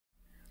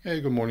Hey,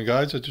 good morning,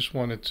 guys. I just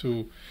wanted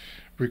to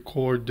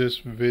record this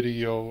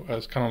video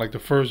as kind of like the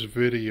first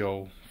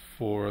video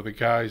for the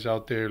guys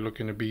out there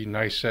looking to be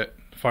NICET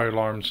Fire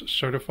Alarms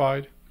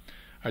certified.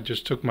 I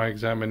just took my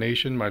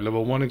examination, my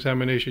level 1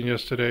 examination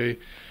yesterday,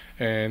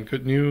 and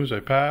good news, I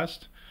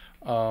passed.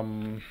 I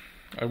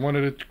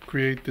wanted to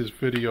create this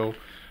video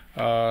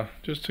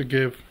just to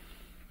give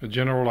a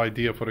general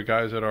idea for the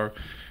guys that are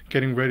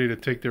getting ready to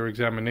take their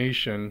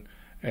examination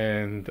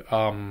and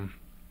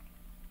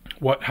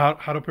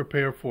how to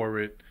prepare for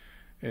it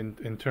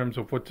in terms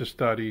of what to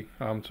study.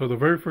 So the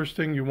very first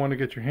thing you want to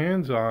get your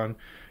hands on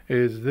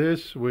is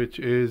this, which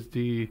is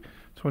the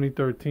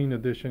 2013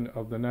 edition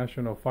of the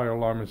National Fire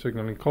Alarm and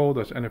Signaling Code.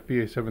 That's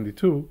NFPA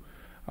 72.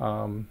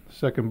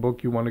 Second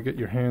book you want to get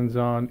your hands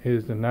on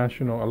is the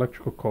National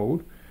Electrical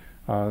Code.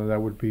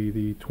 That would be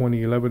the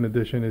 2011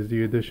 edition, is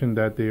the edition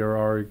that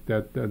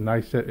that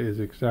NICET is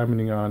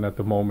examining on at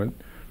the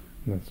moment.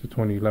 That's the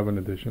 2011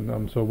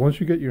 edition. So once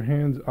you get your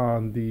hands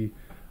on the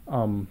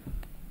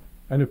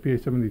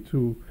NFPA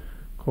 72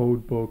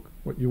 code book,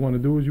 what you want to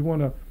do is you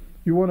want to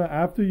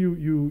after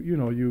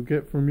you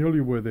get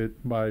familiar with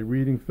it by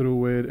reading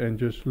through it and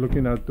just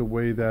looking at the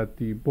way that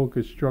the book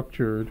is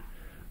structured,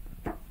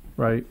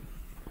 right?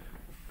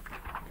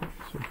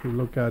 So if you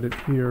look at it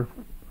here,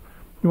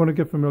 you want to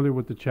get familiar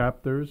with the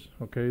chapters,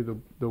 okay?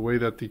 The way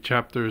that the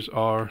chapters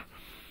are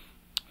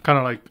kind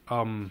of like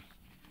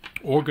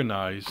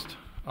organized.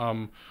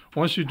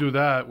 Once you do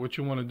that, what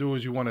you want to do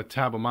is you want to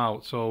tab them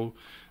out. So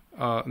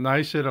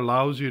NICET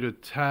allows you to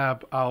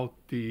tab out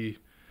the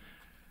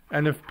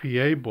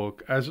NFPA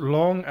book as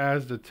long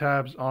as the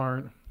tabs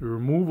aren't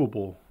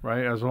removable,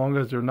 right? As long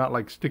as they're not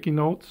like sticky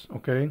notes,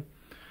 okay?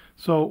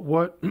 So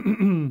what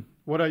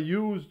what I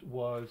used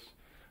was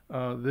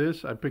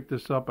this. I picked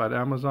this up at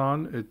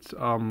Amazon. It's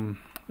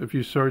if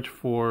you search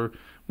for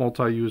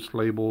multi-use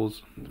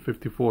labels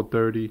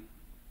 5430,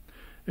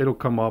 it'll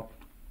come up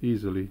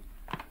easily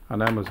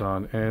on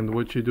Amazon. And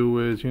what you do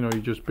is, you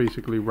just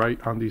basically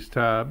write on these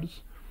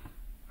tabs,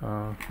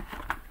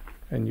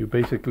 and you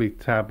basically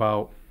tab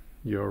out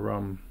your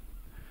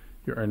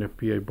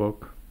NFPA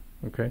book,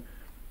 okay?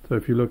 So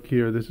if you look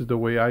here, this is the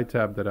way I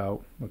tabbed it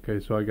out, okay?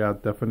 So I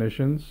got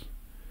definitions,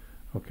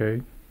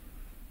 okay?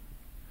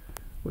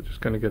 We're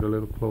just gonna get a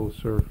little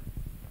closer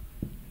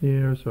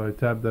here. So I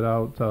tabbed it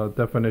out,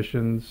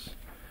 definitions,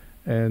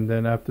 and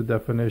then after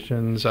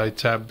definitions, I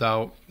tabbed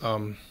out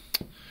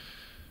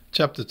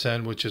Chapter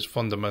 10, which is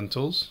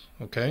fundamentals,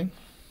 okay?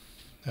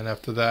 And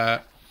after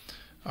that,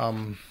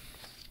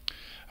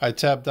 I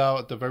tabbed out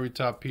at the very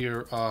top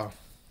here,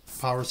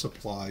 power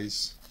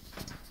supplies.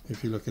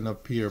 If you're looking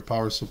up here,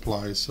 power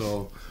supplies.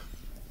 So,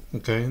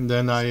 okay. And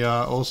then I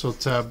also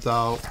tabbed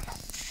out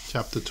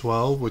Chapter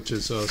 12, which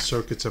is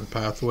circuits and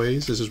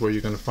pathways. This is where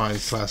you're going to find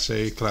Class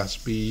A, Class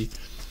B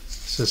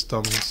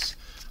systems.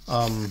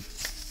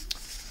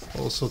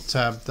 Also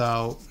tabbed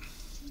out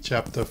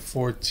Chapter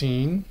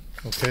 14,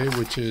 okay,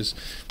 which is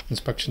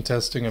inspection,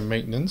 testing, and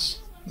maintenance.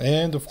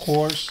 And of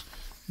course,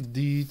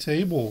 the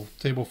table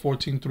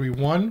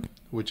 1431,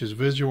 which is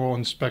visual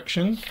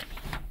inspection.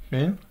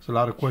 Okay, there's a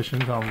lot of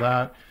questions on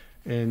that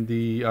in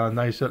the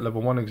NICET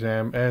level 1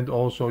 exam. And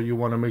also you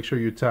want to make sure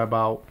you tab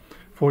out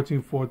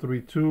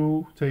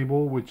 14432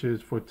 table, which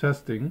is for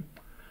testing.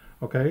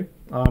 Okay,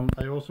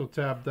 I also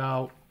tabbed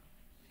out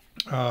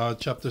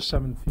Chapter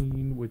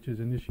 17, which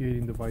is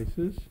initiating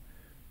devices.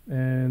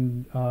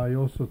 And I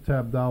also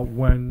tabbed out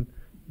when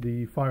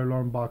the fire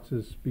alarm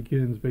boxes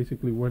begins,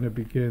 basically when it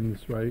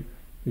begins, right?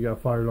 You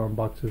got fire alarm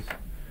boxes.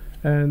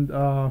 And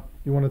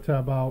you want to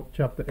tab out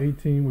Chapter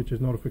 18, which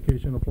is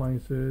notification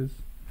appliances,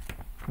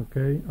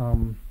 okay?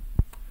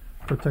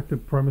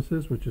 Protected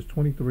premises, which is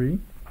 23.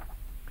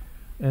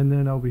 And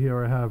then over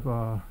here I have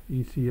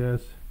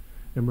ECS,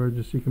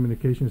 emergency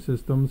communication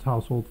systems,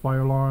 household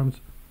fire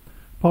alarms,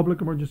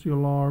 public emergency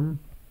alarm,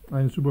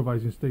 and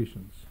supervising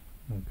stations,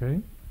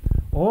 okay?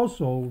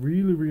 Also,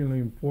 really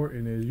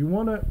important is you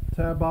want to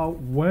tab out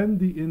when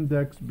the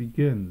index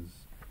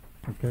begins.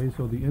 Okay,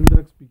 so the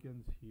index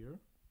begins here.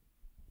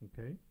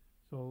 Okay,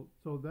 so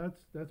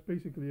that's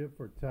basically it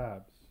for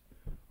tabs.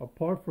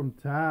 Apart from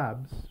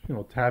tabs,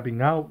 tabbing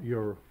out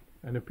your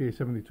NFPA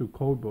 72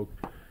 code book,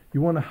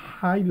 you want to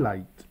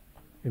highlight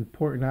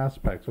important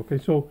aspects. Okay,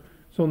 so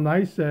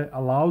NICET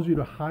allows you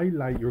to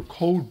highlight your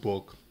code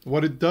book.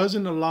 What it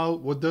doesn't allow,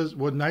 what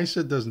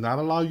NICET does not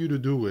allow you to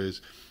do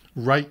is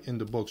write in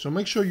the book. So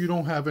make sure you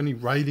don't have any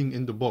writing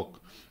in the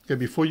book. Okay,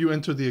 before you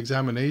enter the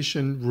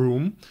examination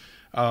room,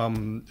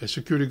 a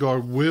security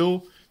guard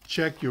will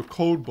check your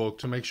code book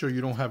to make sure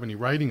you don't have any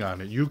writing on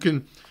it. You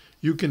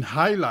can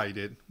highlight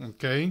it,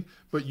 okay,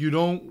 but you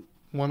don't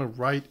want to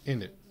write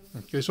in it.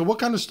 Okay, so what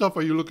kind of stuff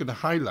are you looking to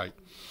highlight?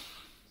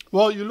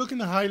 Well, you're looking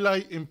to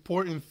highlight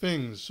important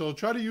things. So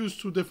try to use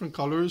 2 different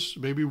colors,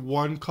 maybe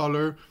one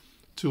color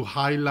to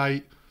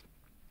highlight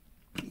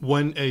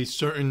when a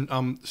certain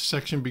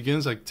section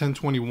begins, like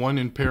 1021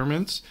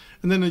 impairments,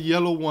 and then a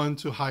yellow one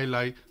to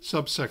highlight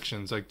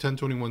subsections like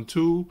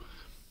 1021.2.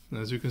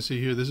 As you can see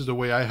here, this is the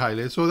way I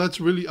highlight. So that's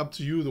really up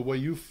to you, the way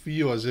you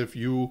feel as if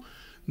you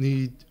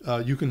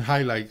you can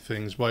highlight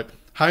things, but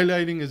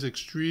highlighting is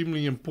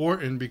extremely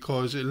important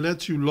because it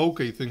lets you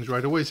locate things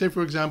right away. Say,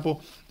 for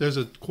example, there's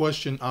a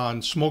question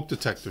on smoke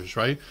detectors,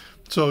 right?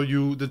 So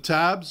the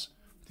tabs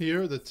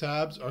here, the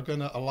tabs are going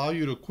to allow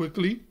you to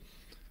quickly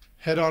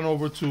head on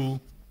over to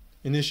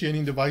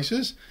initiating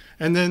devices,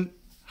 and then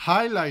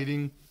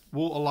highlighting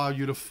will allow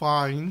you to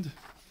find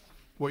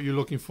what you're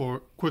looking for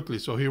quickly.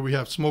 So here we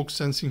have smoke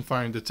sensing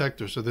fire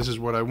detector. So this is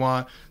what I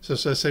want. So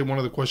let's say one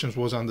of the questions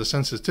was on the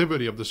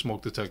sensitivity of the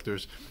smoke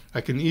detectors.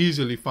 I can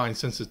easily find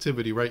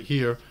sensitivity right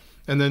here.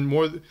 And then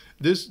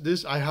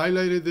this I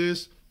highlighted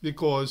this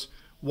because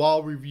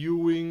while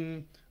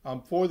reviewing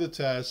for the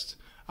test,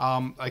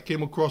 I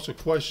came across a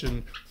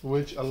question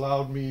which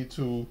allowed me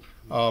to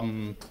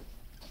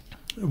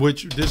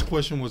which this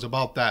question was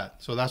about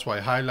that. So that's why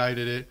I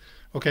highlighted it.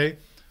 Okay.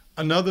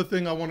 Another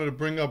thing I wanted to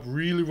bring up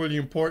really, really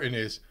important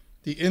is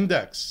the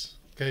index.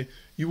 Okay.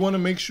 You want to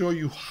make sure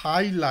you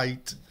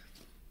highlight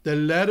the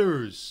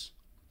letters.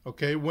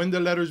 Okay. When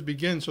the letters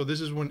begin. So this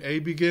is when A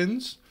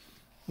begins.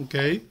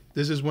 Okay.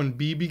 This is when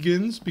B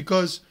begins,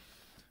 because,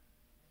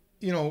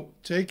 you know,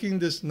 taking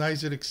this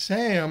NICET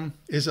exam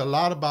is a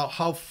lot about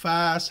how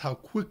fast, how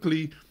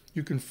quickly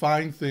you can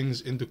find things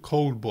in the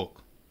code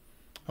book.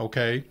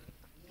 Okay.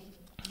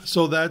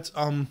 So that's,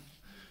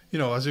 you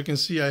know, as you can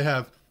see, I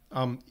have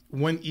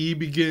when E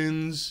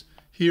begins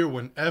here,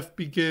 when F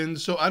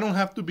begins. So I don't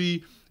have to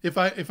be, if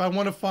I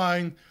want to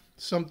find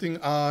something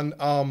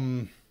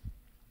on,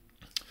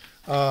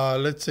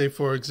 let's say,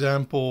 for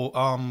example,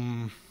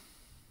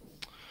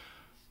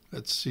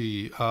 let's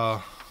see,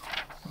 I'll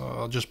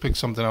just pick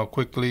something out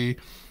quickly.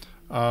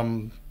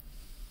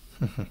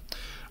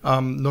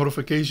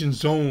 Notification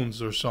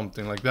zones or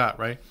something like that,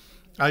 right?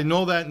 I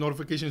know that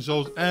notification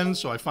zones N,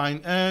 so I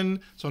find N.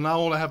 So now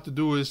all I have to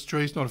do is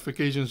trace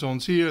notification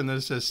zones here, and then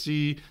it says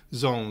C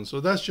zones. So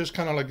that's just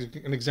kind of like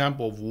an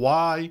example of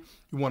why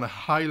you want to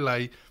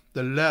highlight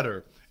the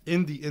letter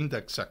in the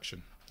index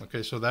section.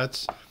 Okay, so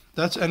that's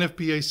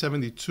NFPA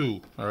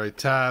 72. All right,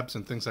 tabs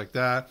and things like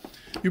that.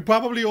 You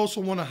probably also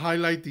want to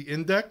highlight the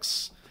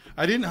index.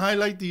 I didn't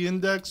highlight the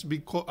index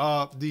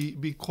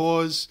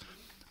because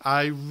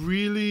I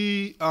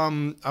really,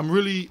 I'm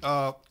really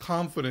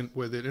confident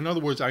with it. In other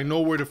words, I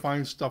know where to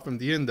find stuff in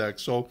the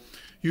index. So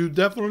you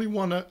definitely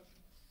want to,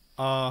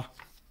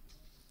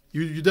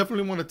 you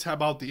definitely want to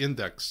tab out the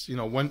index. You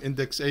know, when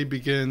index A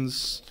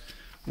begins,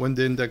 when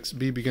the index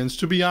B begins.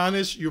 To be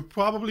honest, you're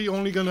probably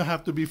only going to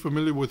have to be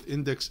familiar with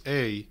index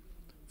A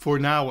for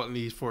now, at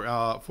least for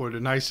the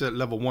NICET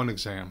Level 1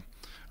 exam.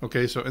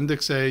 Okay, so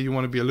index A, you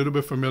want to be a little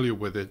bit familiar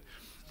with it.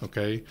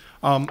 Okay,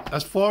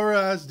 as far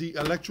as the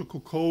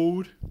electrical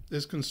code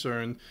is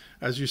concerned,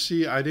 as you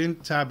see, I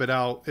didn't tab it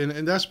out,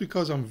 and that's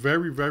because I'm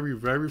very, very,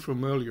 very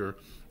familiar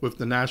with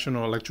the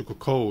National Electrical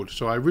Code.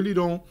 So I really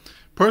don't,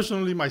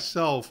 personally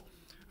myself,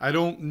 I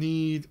don't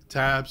need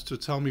tabs to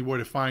tell me where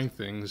to find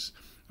things.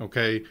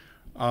 Okay,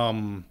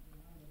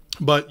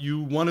 but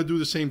you want to do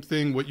the same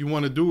thing. What you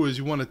want to do is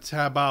you want to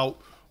tab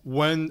out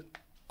when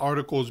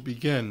articles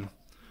begin.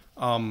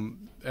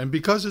 And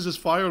because this is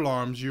fire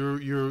alarms,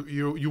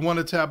 you want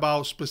to tab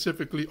out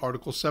specifically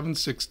Article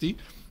 760.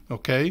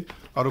 Okay,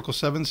 Article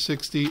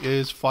 760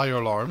 is fire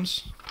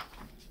alarms.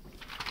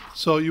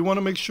 So you want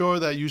to make sure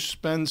that you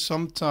spend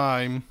some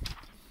time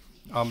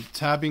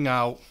tabbing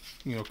out,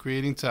 you know,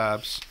 creating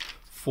tabs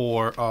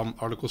for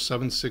Article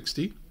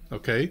 760.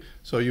 Okay,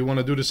 so you want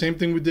to do the same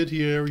thing we did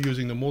here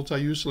using the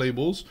multi-use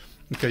labels.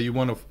 Okay, you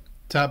want to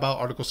tab out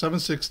Article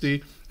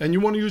 760, and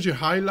you want to use your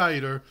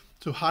highlighter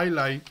to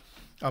highlight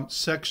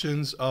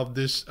sections of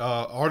this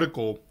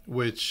article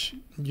which,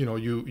 you know,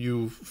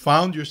 you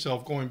found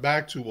yourself going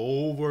back to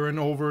over and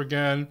over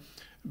again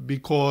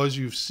because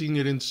you've seen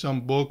it in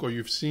some book or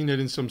you've seen it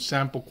in some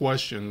sample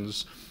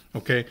questions.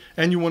 Okay,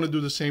 and you want to do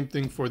the same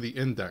thing for the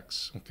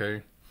index.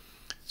 Okay,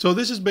 so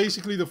this is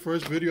basically the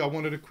first video I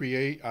wanted to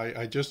create.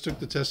 I just took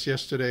the test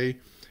yesterday,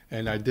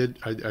 and I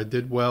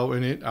did well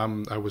in it.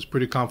 I was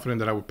pretty confident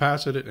that I would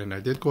pass it, and I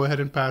did go ahead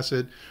and pass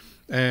it.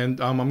 And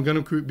I'm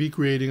going to be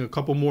creating a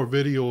couple more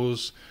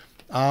videos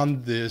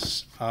on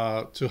this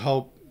to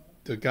help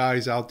the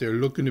guys out there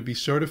looking to be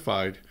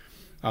certified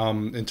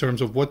in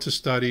terms of what to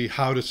study,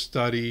 how to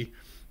study,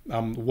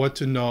 what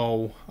to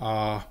know,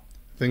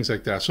 things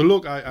like that. So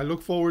look, I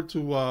look forward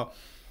to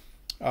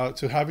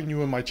having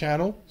you on my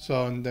channel.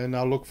 So, and then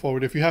I'll look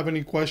forward. If you have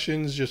any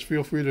questions, just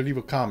feel free to leave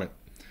a comment.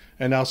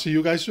 And I'll see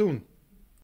you guys soon.